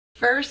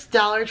First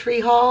Dollar Tree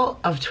haul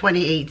of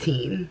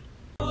 2018.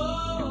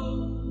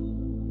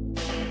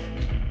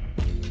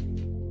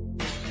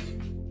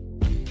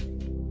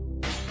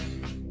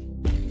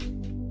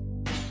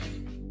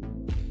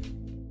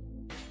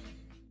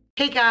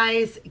 Hey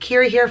guys,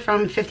 Kira here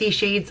from 50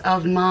 Shades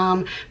of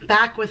Mom,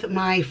 back with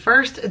my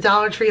first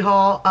Dollar Tree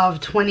haul of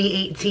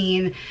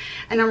 2018,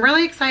 and I'm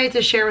really excited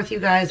to share with you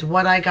guys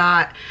what I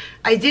got.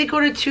 I did go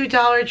to 2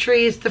 Dollar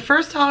Trees. The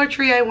first Dollar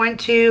Tree I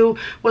went to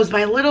was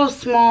my little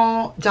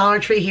small Dollar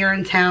Tree here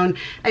in town.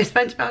 I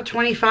spent about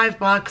 25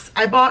 bucks.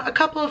 I bought a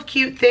couple of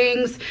cute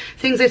things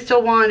I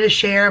still wanted to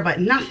share, but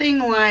nothing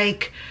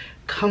like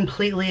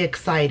completely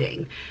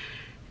exciting.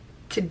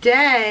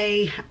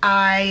 Today,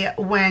 I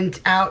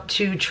went out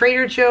to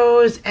Trader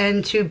Joe's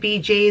and to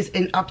BJ's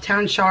in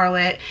Uptown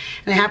Charlotte,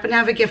 and I happen to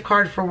have a gift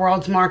card for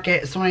World's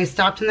Market. So when I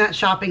stopped in that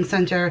shopping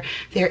center,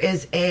 there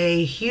is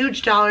a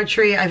huge Dollar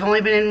Tree. I've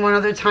only been in one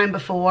other time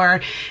before,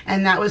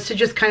 and that was to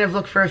just kind of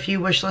look for a few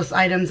wish list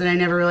items, and I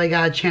never really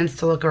got a chance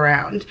to look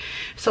around.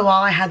 So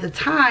while I had the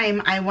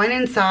time, I went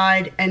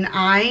inside and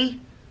I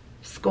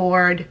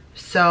scored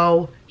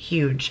so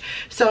huge.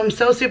 So I'm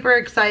so super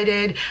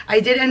excited. I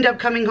did end up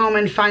coming home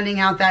and finding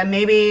out that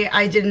maybe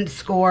I didn't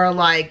score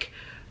like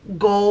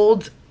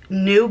gold,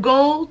 new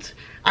gold.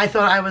 I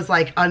thought I was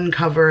like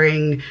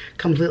uncovering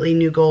completely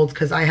new golds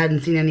because I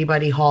hadn't seen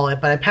anybody haul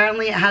it, but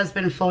apparently it has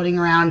been floating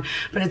around,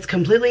 but it's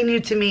completely new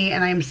to me,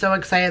 and I'm so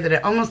excited that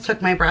it almost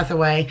took my breath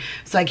away.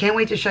 So I can't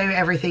wait to show you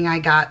everything I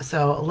got.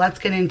 So let's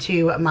get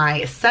into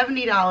my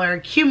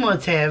 $70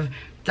 cumulative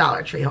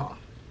Dollar Tree haul.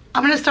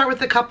 I'm gonna start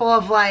with a couple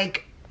of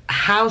like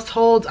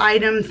household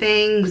item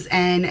things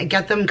and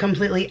get them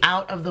completely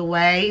out of the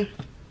way.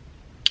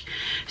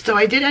 So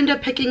I did end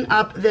up picking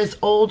up this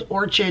Old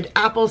Orchard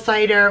apple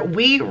cider.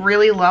 We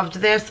really loved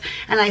this,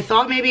 and I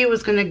thought maybe it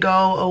was going to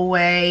go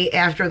away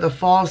after the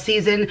fall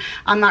season.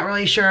 I'm not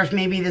really sure if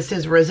maybe this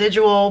is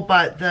residual,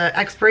 but the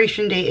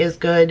expiration date is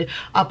good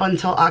up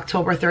until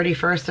October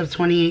 31st of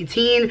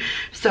 2018.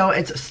 So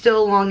it's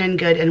still long and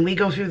good, and we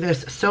go through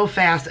this so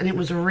fast, and it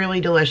was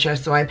really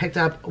delicious. So I picked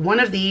up one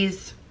of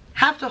these.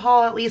 Have to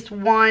haul at least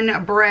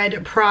one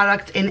bread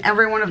product in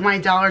every one of my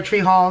Dollar Tree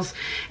hauls,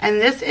 and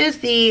this is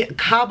the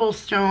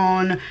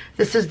cobblestone.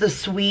 This is the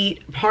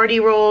sweet party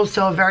roll,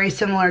 so very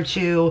similar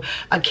to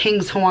a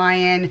King's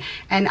Hawaiian,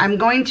 and I'm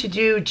going to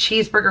do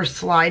cheeseburger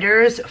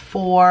sliders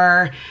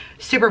for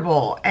Super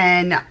Bowl,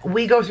 and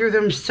we go through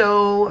them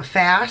so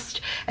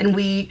fast. And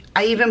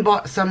I even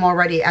bought some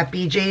already at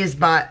BJ's,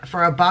 but for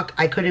 $1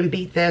 I couldn't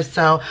beat this,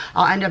 so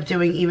I'll end up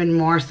doing even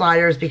more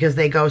sliders because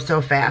they go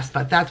so fast.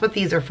 But that's what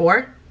these are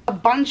for. A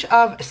bunch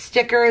of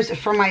stickers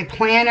for my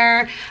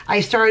planner.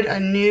 I started a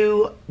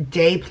new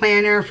day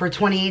planner for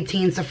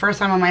 2018. It's the first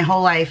time in my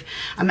whole life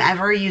I'm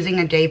ever using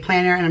a day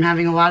planner, and I'm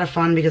having a lot of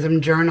fun because I'm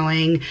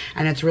journaling,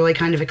 and it's really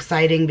kind of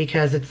exciting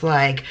because it's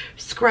like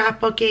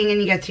scrapbooking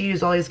and you get to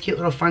use all these cute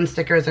little fun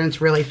stickers, and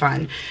it's really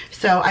fun.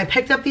 So I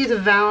picked up these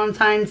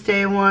Valentine's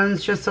Day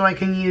ones just so I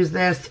can use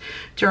this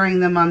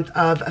during the month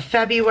of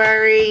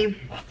February.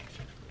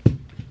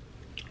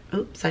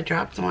 Oops, I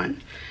dropped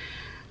one.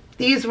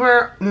 These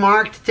were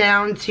marked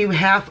down to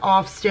half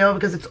off still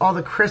because it's all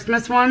the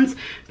Christmas ones,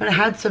 but it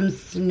had some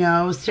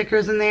snow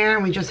stickers in there,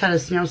 and we just had a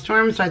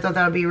snowstorm, so I thought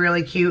that would be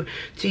really cute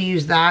to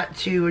use that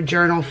to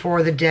journal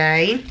for the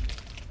day.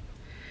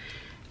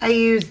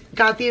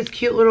 Got these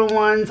cute little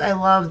ones. I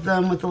love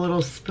them with the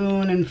little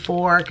spoon and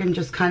fork and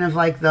just kind of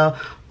like the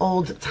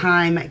old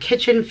time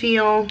kitchen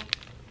feel.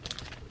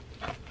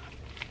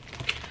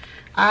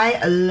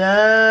 I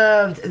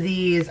loved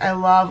these. I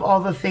love all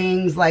the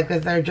things like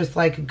that. They're just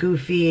like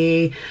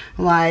goofy,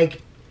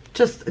 like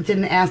just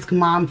didn't ask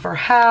mom for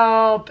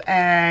help,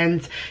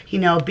 and you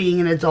know, being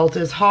an adult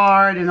is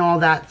hard and all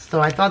that. So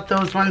I thought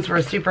those ones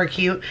were super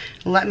cute.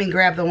 Let me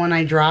grab the one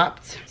I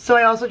dropped. So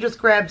I also just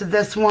grabbed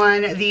this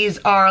one. These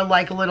are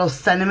like little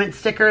sentiment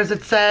stickers.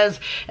 It says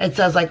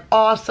like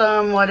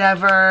awesome,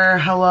 whatever,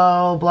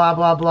 hello, blah,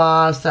 blah,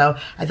 blah. So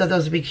I thought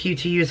those would be cute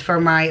to use for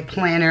my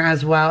planner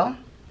as well.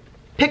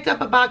 Picked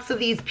up a box of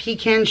these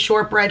pecan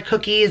shortbread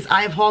cookies.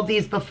 I've hauled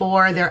these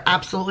before. They're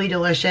absolutely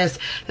delicious.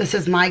 This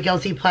is my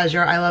guilty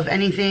pleasure. I love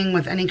anything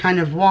with any kind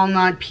of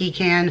walnut,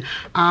 pecan,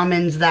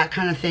 almonds, that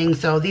kind of thing.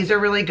 So these are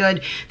really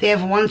good. They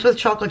have ones with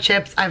chocolate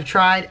chips. I've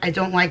tried. I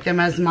don't like them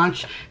as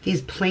much.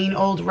 These plain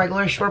old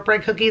regular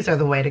shortbread cookies are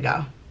the way to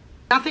go.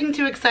 Nothing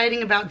too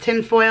exciting about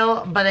tin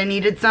foil, but I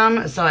needed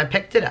some, so I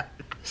picked it up.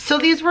 So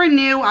these were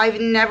new. I've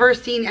never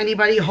seen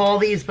anybody haul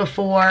these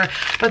before,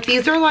 but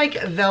these are like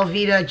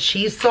Velveeta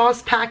cheese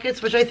sauce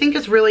packets, which I think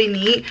is really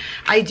neat.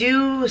 I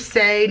do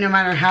say, no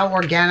matter how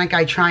organic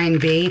I try and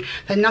be,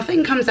 that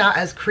nothing comes out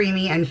as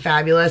creamy and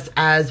fabulous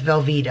as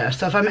Velveeta.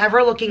 So if I'm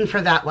ever looking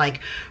for that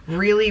like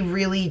really,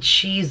 really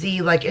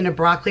cheesy, like in a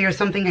broccoli or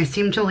something, I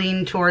seem to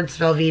lean towards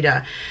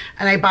Velveeta.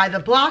 And I buy the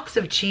blocks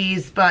of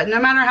cheese, but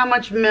no matter how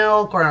much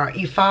milk or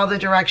you follow the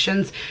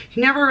directions,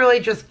 you never really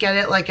just get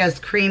it like as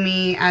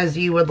creamy as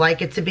you would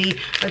like it to be.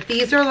 But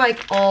these are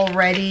like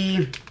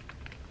already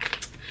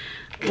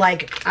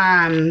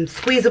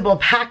squeezable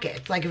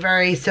packets, like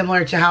very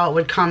similar to how it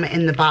would come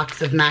in the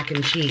box of mac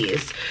and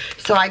cheese.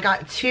 So I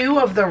got 2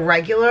 of the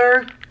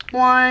regular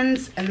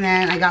ones, and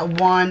then I got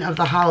 1 of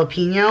the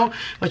jalapeno,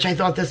 which I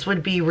thought this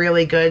would be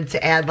really good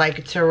to add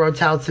like to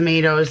Rotel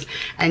tomatoes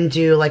and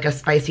do like a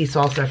spicy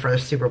salsa for the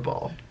Super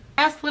Bowl.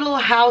 Last little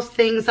house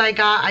things I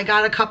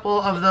got a couple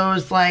of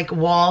those like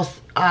wall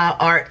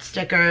art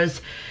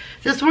stickers.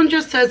 This one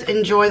just says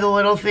enjoy the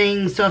little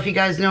things. So if you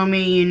guys know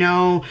me, you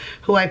know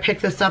who I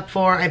picked this up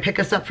for. I picked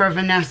this up for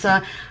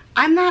Vanessa.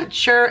 I'm not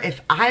sure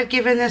if I've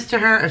given this to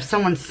her, if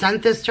someone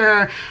sent this to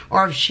her,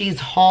 or if she's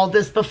hauled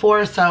this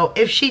before. So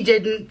if she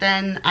didn't,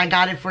 then I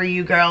got it for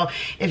you, girl.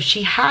 If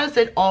she has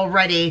it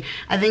already,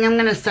 I think I'm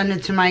going to send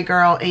it to my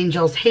girl,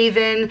 Angel's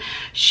Haven.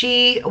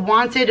 She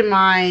wanted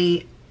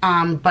my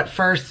but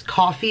first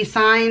coffee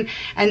sign.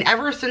 And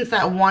ever since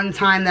that one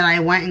time that I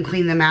went and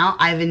cleaned them out,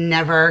 I've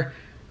never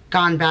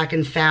gone back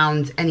and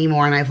found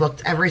anymore, and I've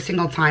looked every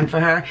single time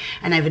for her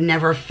and I've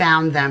never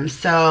found them.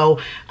 So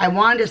I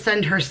wanted to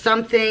send her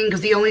something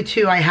because the only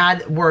 2 I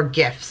had were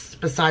gifts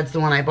besides the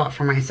one I bought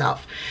for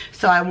myself.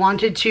 So I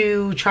wanted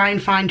to try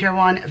and find her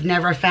one. I've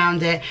never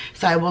found it,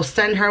 so I will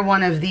send her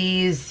one of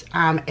these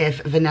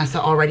if Vanessa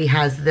already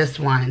has this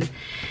one.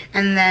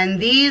 And then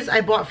these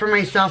I bought for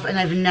myself, and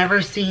I've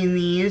never seen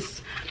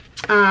these.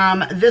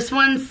 This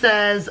one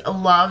says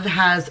love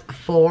has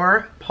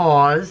 4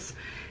 paws,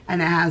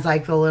 and it has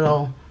like the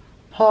little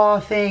paw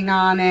thing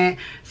on it.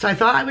 So I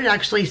thought I would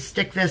actually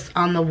stick this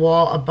on the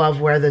wall above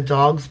where the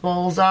dog's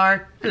bowls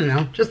are. I don't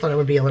know, just thought it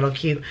would be a little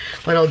cute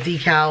little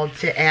decal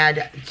to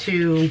add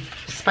to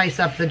spice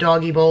up the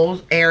doggy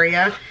bowls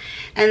area.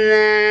 And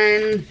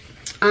then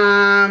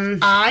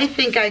I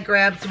think I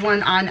grabbed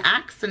one on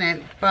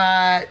accident,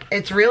 but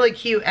it's really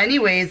cute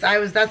anyways.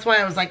 That's why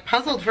I was like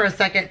puzzled for a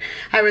second.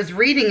 I was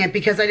reading it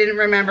because I didn't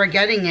remember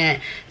getting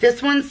it.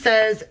 This one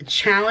says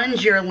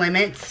challenge your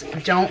limits,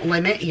 don't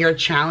limit your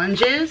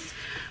challenges,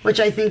 which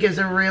I think is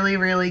a really,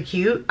 really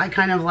cute. I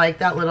kind of like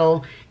that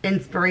little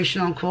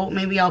inspirational quote.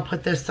 Maybe I'll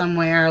put this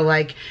somewhere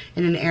like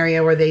in an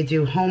area where they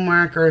do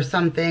homework or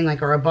something,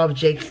 like, or above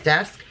Jake's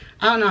desk.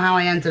 I don't know how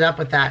I ended up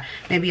with that.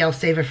 Maybe I'll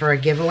save it for a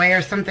giveaway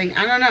or something.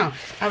 I don't know.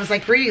 I was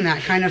like reading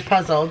that, kind of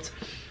puzzled.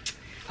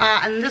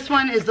 And this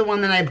one is the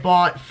one that I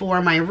bought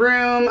for my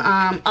room.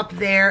 Up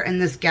there in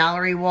this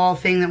gallery wall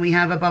thing that we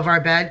have above our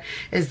bed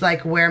is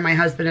like where my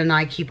husband and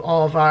I keep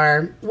all of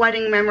our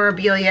wedding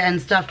memorabilia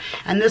and stuff.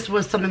 And this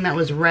was something that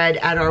was read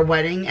at our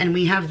wedding. And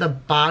we have the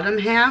bottom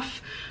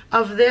half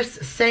of this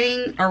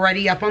saying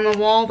already up on the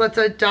wall. That's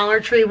a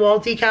Dollar Tree wall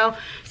decal.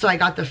 So I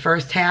got the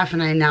first half,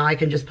 and now I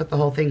can just put the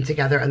whole thing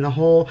together, and the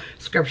whole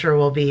scripture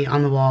will be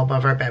on the wall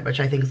above our bed, which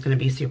I think is going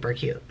to be super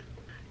cute.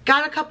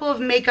 Got a couple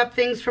of makeup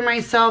things for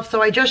myself.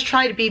 So I just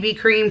tried BB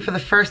cream for the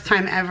first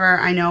time ever.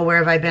 I know, where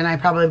have I been? I've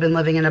probably been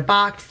living in a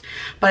box,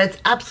 but it's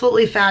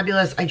absolutely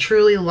fabulous. I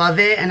truly love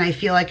it, and I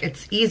feel like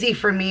it's easy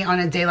for me on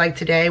a day like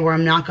today where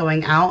I'm not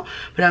going out,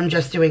 but I'm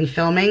just doing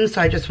filming.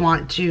 So I just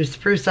want to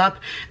spruce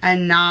up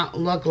and not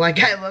look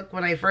like I look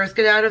when I first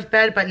get out of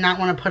bed, but not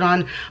want to put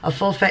on a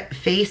full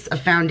face of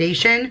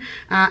foundation.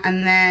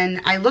 And then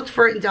I looked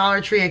for it in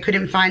Dollar Tree. I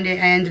couldn't find it.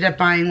 I ended up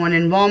buying one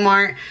in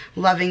Walmart,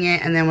 loving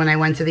it. And then when I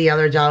went to the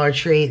other Dollar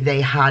Tree,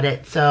 they had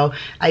it. So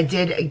I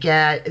did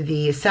get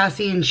the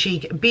Sassy and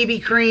Chic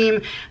BB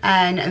cream,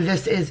 and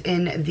this is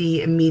in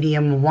the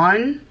medium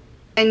one.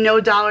 And no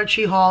Dollar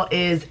Tree haul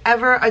is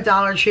ever a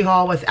Dollar Tree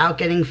haul without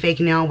getting fake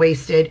nail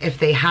wasted if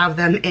they have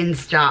them in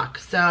stock.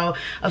 So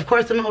of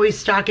course I'm always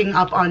stocking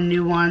up on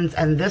new ones,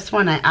 and this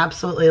one I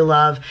absolutely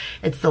love.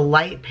 It's the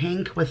light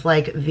pink with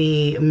like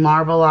the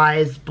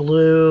marbleized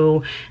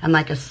blue and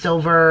like a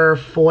silver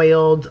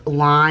foiled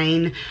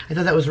line. I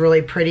thought that was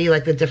really pretty,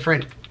 like the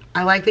different,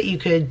 I like that you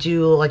could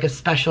do like a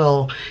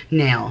special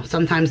nail.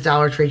 Sometimes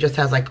Dollar Tree just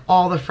has like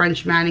all the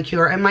French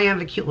manicure. It might have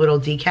a cute little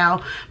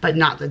decal, but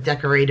not the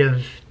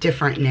decorative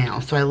different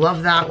nail. So I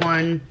love that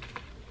one.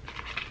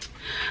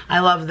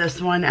 I love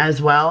this one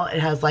as well. It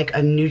has like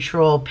a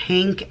neutral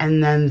pink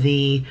and then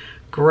the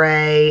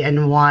gray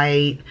and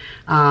white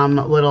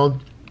little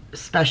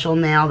special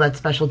nail, that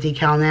special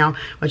decal nail,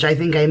 which I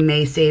think I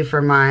may save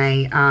for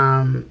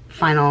my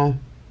final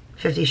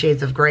 50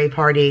 Shades of Grey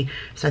party.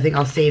 So I think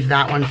I'll save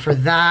that one for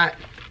that.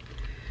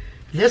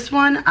 This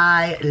one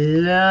I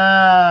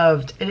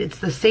loved. It's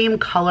the same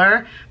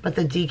color, but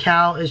the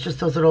decal is just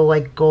those little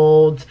like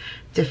gold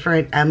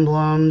different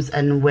emblems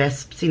and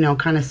wisps, you know,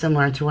 kind of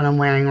similar to what I'm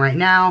wearing right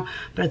now,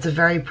 but it's a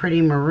very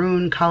pretty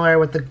maroon color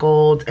with the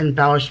gold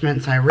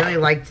embellishment. So I really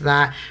liked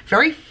that.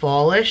 Very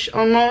fallish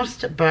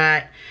almost,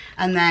 but,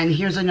 and then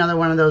here's another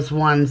one of those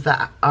ones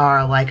that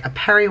are like a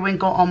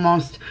periwinkle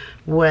almost,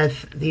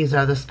 with, these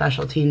are the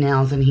specialty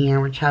nails in here,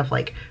 which have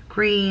like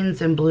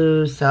greens and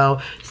blues. So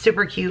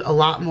super cute. A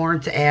lot more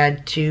to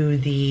add to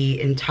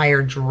the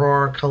entire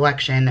drawer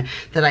collection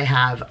that I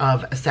have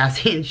of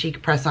Sassy and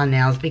Chic press-on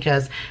nails,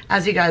 because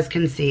as you guys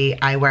can see,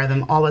 I wear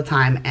them all the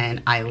time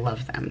and I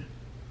love them.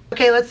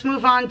 Okay, let's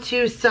move on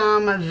to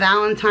some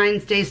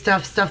Valentine's Day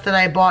stuff that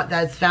I bought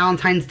that's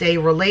Valentine's Day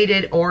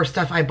related, or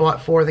stuff I bought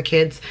for the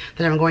kids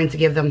that I'm going to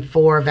give them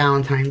for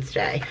Valentine's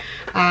Day.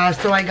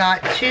 So I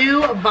got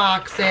 2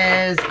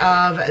 boxes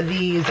of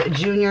these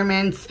Junior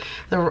Mints,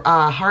 the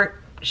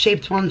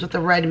heart-shaped ones with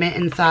the red mint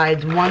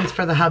inside. One's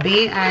for the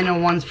hubby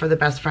and one's for the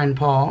best friend,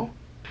 Paul.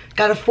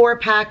 Got a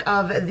 4-pack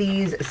of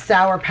these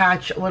Sour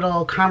Patch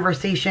little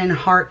conversation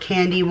heart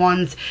candy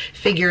ones.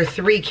 Figure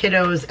 3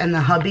 kiddos and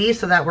the hubby,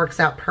 so that works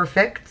out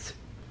perfect.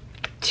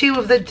 2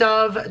 of the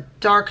Dove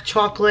dark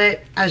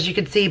chocolate. As you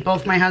can see,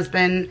 both my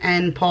husband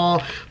and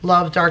Paul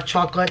love dark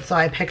chocolate, so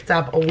I picked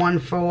up one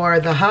for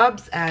the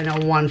hubs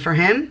and one for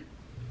him.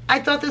 I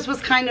thought this was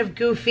kind of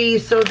goofy,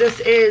 so this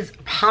is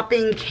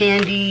popping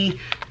candy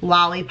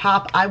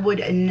lollipop. I would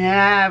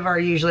never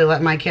usually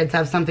let my kids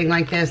have something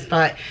like this,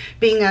 but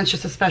being that it's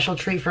just a special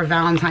treat for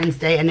Valentine's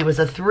Day, and it was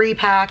a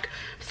 3-pack,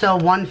 so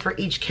 1 for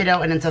each kiddo,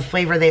 and it's a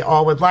flavor they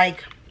all would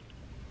like.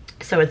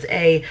 So it's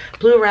a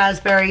blue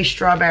raspberry,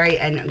 strawberry,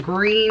 and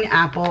green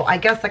apple. I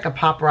guess like a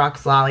Pop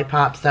Rocks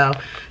lollipop, so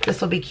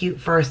this will be cute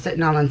for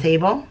sitting on the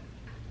table.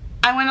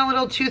 I went a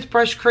little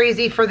toothbrush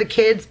crazy for the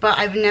kids, but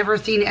I've never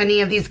seen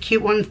any of these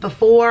cute ones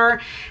before,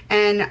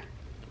 and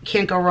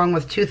can't go wrong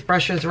with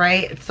toothbrushes,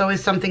 right? It's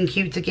always something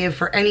cute to give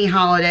for any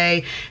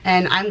holiday,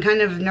 and I'm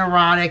kind of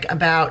neurotic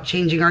about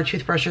changing our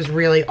toothbrushes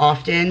really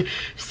often,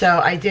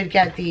 so I did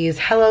get these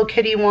Hello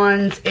Kitty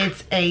ones.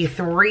 It's a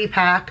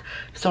 3-pack,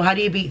 so how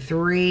do you beat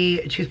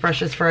 3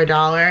 toothbrushes for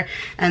 $1?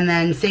 And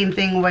then same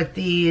thing with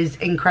these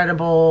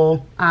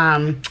incredible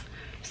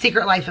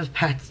Secret Life of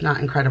Pets, not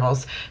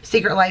Incredibles.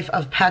 Secret Life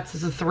of Pets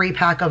is a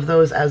 3-pack of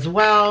those as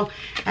well.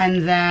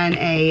 And then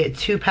a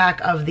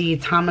 2-pack of the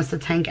Thomas the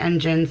Tank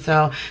Engine.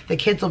 So the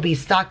kids will be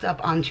stocked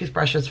up on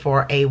toothbrushes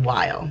for a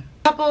while.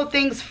 Couple of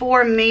things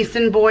for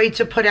Mason Boy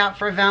to put out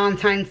for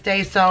Valentine's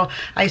Day. So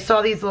I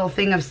saw these little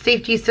thing of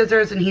safety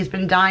scissors, and he's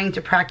been dying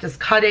to practice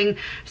cutting,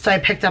 so I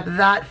picked up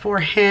that for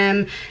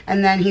him.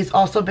 And then he's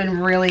also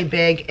been really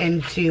big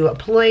into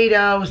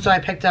Play-Doh, so I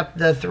picked up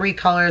the 3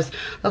 colors.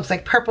 Looks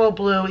like purple,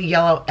 blue,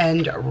 yellow,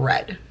 and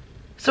red.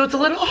 So it's a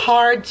little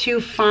hard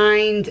to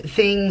find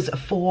things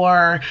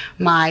for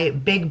my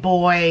big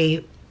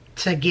boy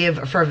to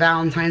give for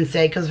Valentine's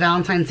Day, because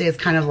Valentine's Day is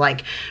kind of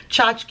like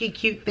tchotchke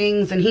cute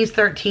things, and he's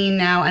 13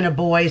 now and a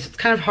boy, so it's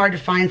kind of hard to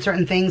find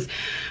certain things.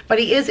 But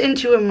he is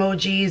into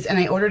emojis, and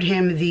I ordered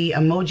him the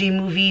Emoji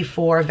Movie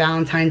for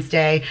Valentine's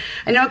Day.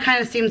 I know it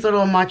kind of seems a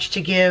little much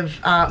to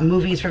give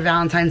movies for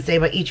Valentine's Day,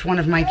 but each one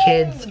of my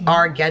kids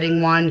are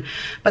getting one.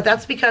 But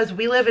that's because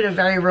we live in a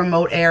very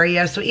remote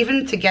area, so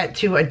even to get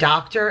to a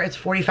doctor, it's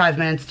 45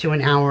 minutes to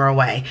an hour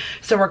away.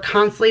 So we're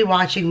constantly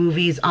watching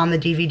movies on the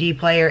DVD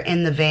player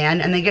in the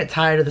van, and they get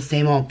tired of the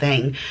same old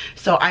thing.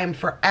 So I'm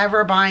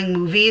forever buying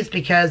movies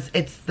because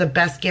it's the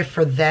best gift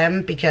for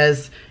them,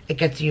 because it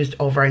gets used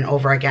over and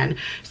over again.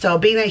 So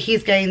being that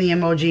he's getting the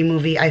Emoji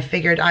Movie, I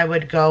figured I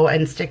would go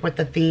and stick with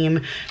the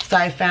theme. So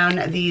I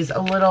found these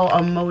little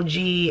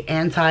emoji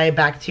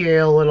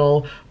antibacterial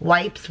little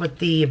wipes with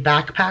the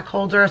backpack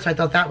holder. So I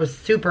thought that was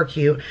super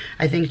cute.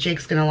 I think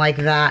Jake's gonna like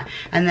that.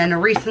 And then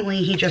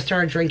recently he just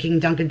started drinking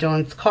Dunkin'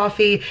 Donuts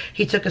coffee.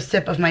 He took a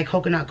sip of my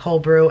coconut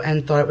cold brew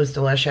and thought it was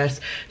delicious.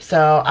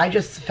 So I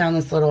just found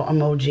this little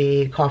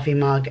emoji coffee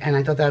mug, and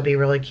I thought that would be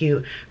really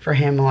cute for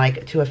him,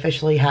 like, to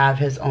officially have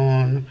his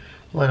own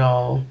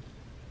little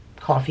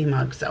coffee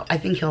mug. So I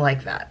think he'll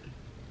like that.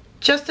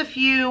 Just a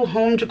few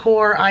home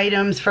decor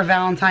items for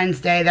Valentine's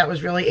Day. That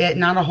was really it.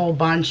 Not a whole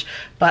bunch,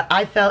 but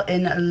I fell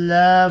in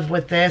love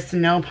with this.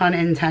 No pun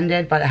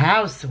intended, but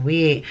how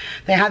sweet.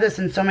 They have this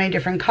in so many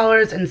different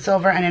colors, in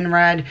silver and in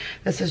red.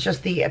 This is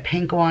just the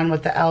pink one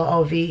with the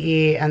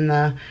L-O-V-E and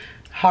the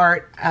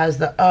heart as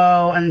the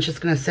O, and it's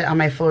just gonna sit on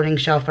my floating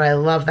shelf. But I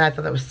love that.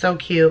 That was so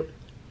cute.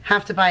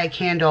 Have to buy a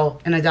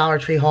candle in a Dollar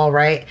Tree haul,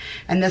 right?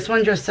 And this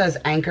one just says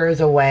Anchors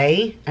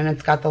Away, and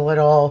it's got the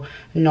little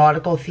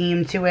nautical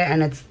theme to it,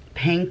 and it's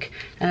pink,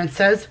 and it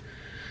says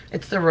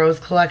it's the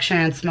rose collection,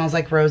 and it smells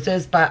like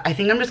roses. But I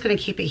think I'm just going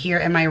to keep it here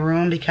in my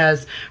room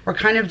because we're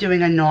kind of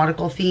doing a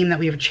nautical theme that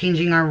we're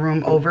changing our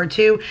room over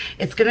to.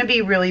 It's going to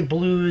be really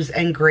blues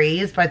and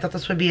grays, but I thought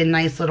this would be a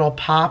nice little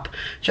pop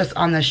just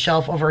on the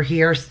shelf over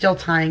here, still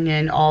tying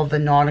in all the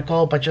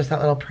nautical, but just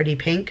that little pretty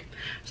pink.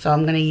 So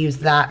I'm going to use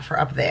that for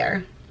up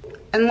there.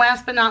 And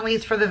last but not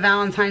least, for the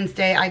Valentine's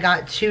Day, I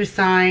got 2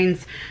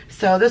 signs.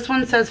 So this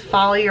one says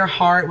Follow Your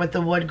Heart with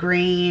the wood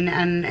green,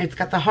 and it's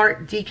got the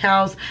heart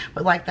decals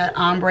with like that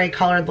ombre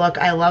colored look.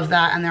 I love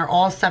that, and they're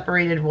all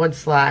separated wood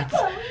slats.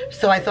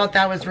 So I thought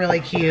that was really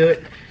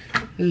cute.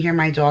 You hear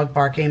my dog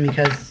barking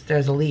because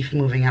there's a leaf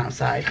moving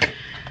outside.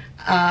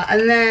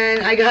 And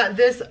then I got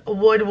this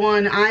wood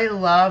one. I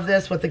love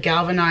this with the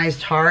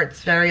galvanized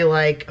hearts. Very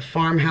like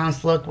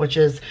farmhouse look, which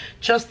is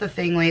just the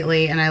thing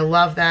lately. And I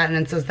love that. And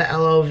it says the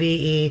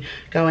L-O-V-E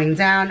going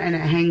down, and it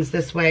hangs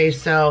this way.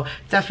 So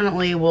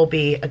definitely will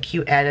be a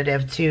cute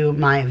additive to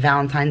my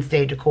Valentine's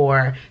Day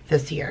decor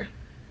this year.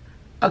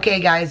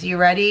 Okay guys, you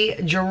ready?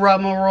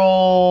 Drum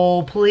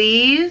roll,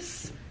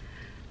 please.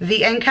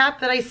 The end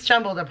cap that I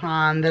stumbled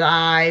upon that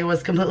I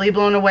was completely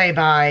blown away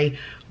by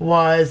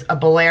was a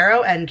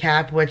Bolero end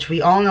cap, which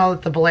we all know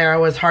that the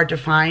Bolero is hard to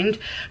find,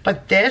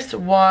 but this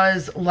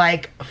was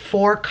like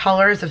 4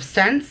 colors of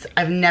scents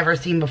I've never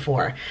seen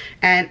before.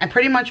 And I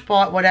pretty much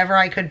bought whatever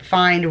I could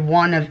find,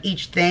 one of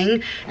each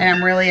thing, and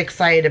I'm really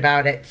excited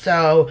about it.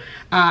 So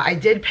I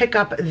did pick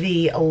up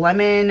the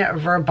lemon,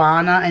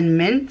 verbena, and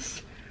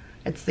mint.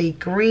 It's the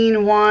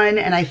green one,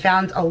 and I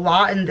found a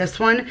lot in this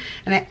one,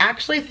 and I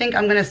actually think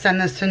I'm gonna send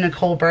this to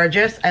Nicole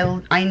Burgess.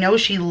 I know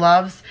she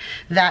loves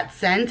that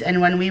scent, and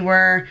when we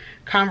were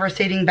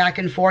conversating back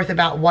and forth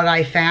about what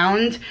I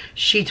found,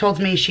 she told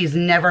me she's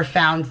never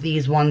found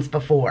these ones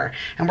before.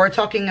 And we're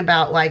talking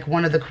about like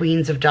one of the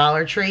queens of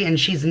Dollar Tree, and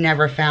she's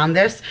never found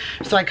this.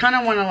 So I kind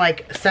of want to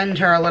like send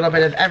her a little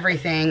bit of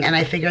everything, and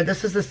I figured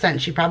this is the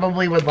scent she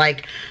probably would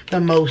like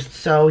the most.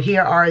 So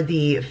here are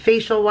the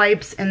facial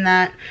wipes in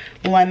that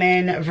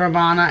lemon,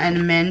 verbena,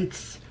 and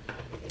mint.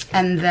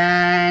 And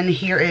then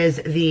here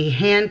is the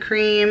hand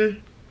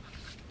cream,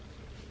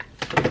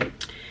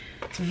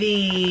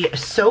 the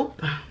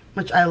soap,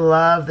 which I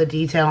love the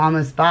detail on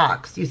this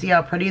box. You see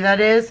how pretty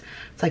that is?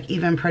 It's like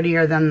even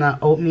prettier than the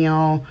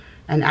oatmeal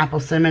and apple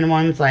cinnamon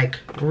ones, like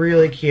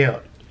really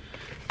cute.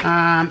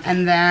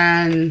 And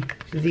then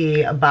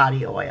the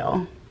body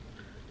oil.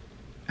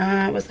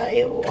 Was that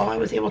all I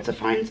was able to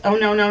find? Oh,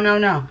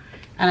 no.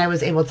 And I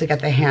was able to get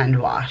the hand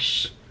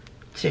wash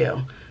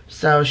too.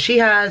 So she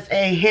has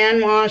a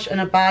hand wash and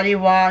a body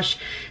wash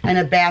and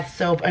a bath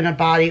soap and a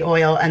body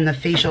oil and the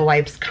facial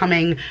wipes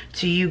coming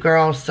to you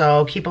girls.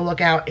 So keep a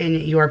lookout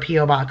in your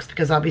P.O. box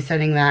because I'll be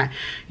sending that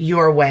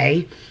your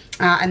way.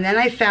 And then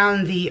I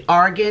found the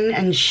argan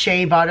and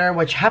shea butter,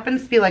 which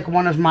happens to be like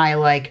one of my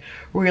like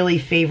really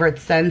favorite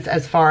scents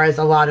as far as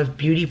a lot of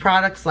beauty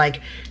products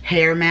like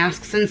hair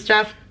masks and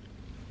stuff.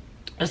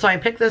 So I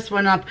picked this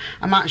one up.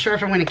 I'm not sure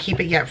if I'm going to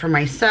keep it yet for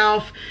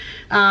myself.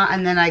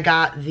 And then I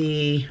got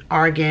the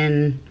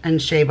argan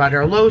and shea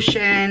butter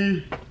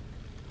lotion.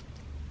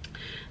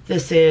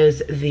 This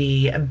is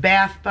the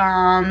bath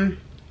bomb.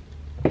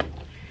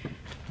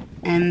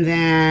 And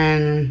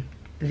then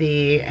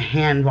the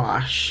hand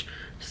wash.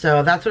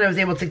 So that's what I was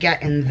able to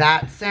get in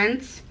that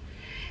scent.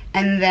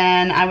 And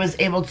then I was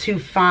able to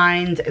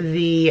find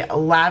the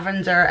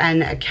lavender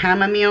and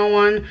chamomile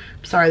one.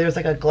 Sorry, there's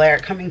like a glare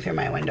coming through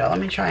my window. Let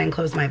me try and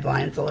close my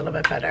blinds a little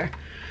bit better.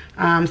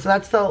 So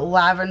that's the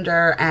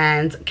lavender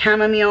and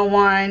chamomile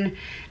one.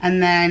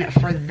 And then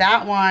for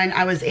that one,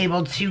 I was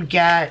able to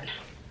get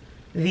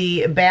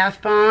the bath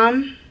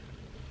bomb.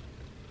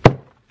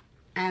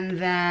 And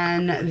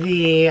then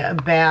the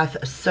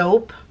bath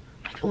soap.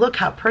 Look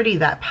how pretty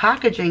that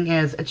packaging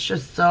is. It's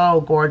just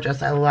so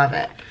gorgeous. I love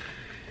it.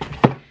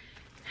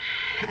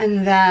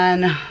 And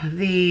then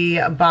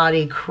the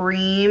body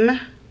cream.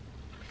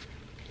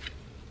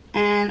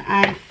 And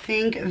I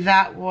think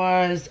that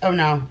was, oh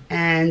no,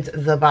 and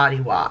the body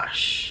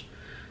wash.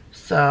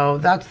 So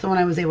that's the one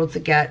I was able to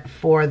get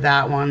for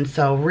that one.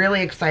 So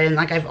really excited.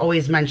 Like I've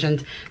always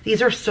mentioned,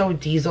 these are so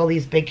diesel,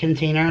 these big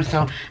containers.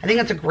 So I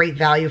think it's a great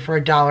value for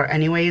 $1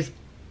 anyways.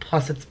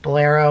 Plus it's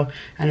Bolero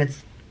and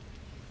it's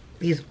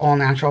these all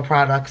natural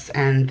products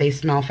and they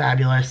smell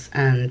fabulous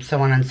and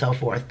so on and so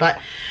forth. But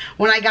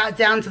when I got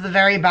down to the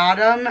very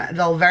bottom,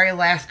 the very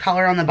last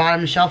color on the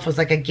bottom shelf was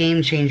like a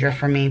game changer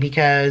for me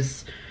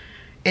because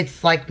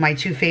it's like my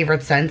 2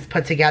 favorite scents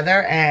put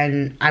together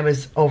and I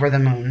was over the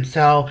moon.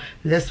 So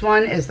this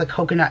one is the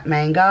coconut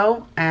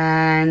mango,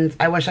 and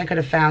I wish I could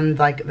have found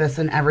like this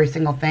in every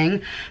single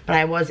thing, but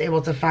I was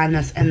able to find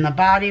this in the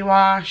body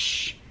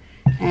wash.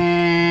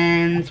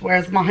 And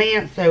where's my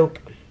hand soap?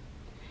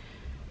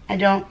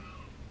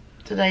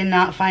 Did I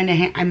not find a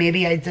hand?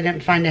 Maybe I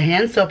didn't find a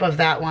hand soap of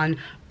that one.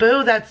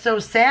 Boo, that's so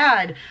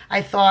sad.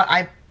 I thought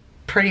I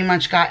pretty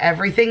much got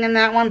everything in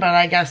that one, but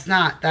I guess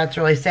not. That's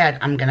really sad.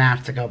 I'm gonna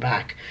have to go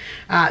back.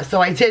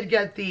 So I did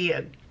get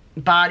the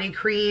body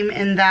cream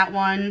in that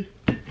one.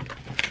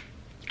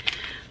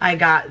 I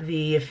got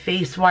the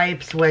face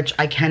wipes, which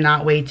I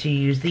cannot wait to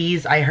use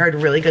these. I heard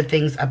really good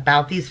things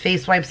about these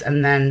face wipes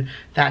and then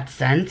that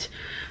scent.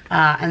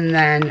 And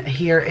then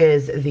here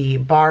is the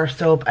bar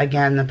soap.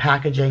 Again, the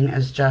packaging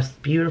is just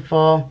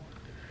beautiful.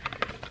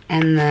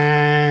 And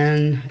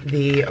then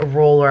the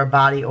roller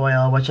body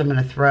oil, which I'm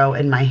going to throw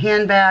in my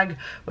handbag,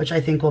 which I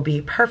think will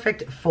be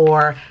perfect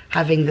for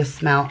having this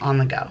smell on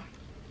the go.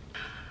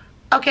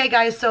 Okay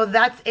guys, so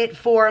that's it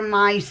for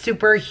my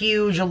super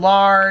huge,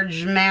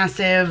 large,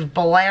 massive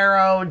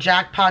Bolero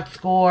jackpot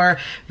score,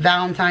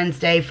 Valentine's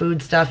Day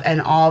food stuff,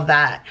 and all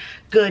that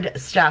good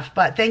stuff.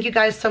 But thank you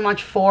guys so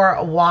much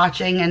for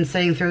watching and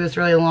sitting through this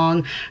really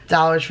long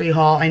Dollar Tree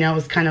haul. I know it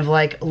was kind of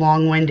like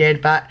long-winded,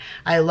 but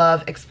I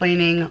love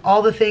explaining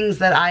all the things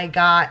that I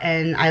got,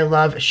 and I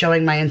love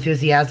showing my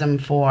enthusiasm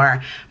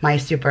for my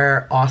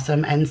super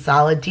awesome and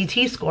solid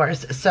DT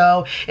scores.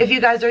 So if you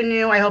guys are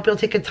new, I hope you'll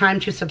take a time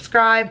to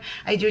subscribe.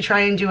 I do try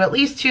and do at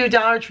least 2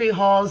 Dollar Tree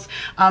hauls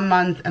a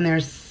month, and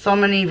there's so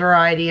many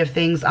variety of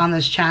things on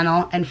this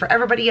channel. And for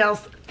everybody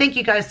else, thank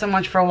you guys so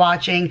much for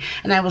watching,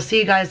 and I will see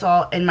you guys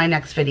all in my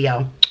next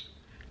video.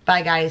 Bye.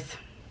 Bye, guys.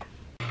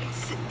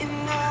 Sitting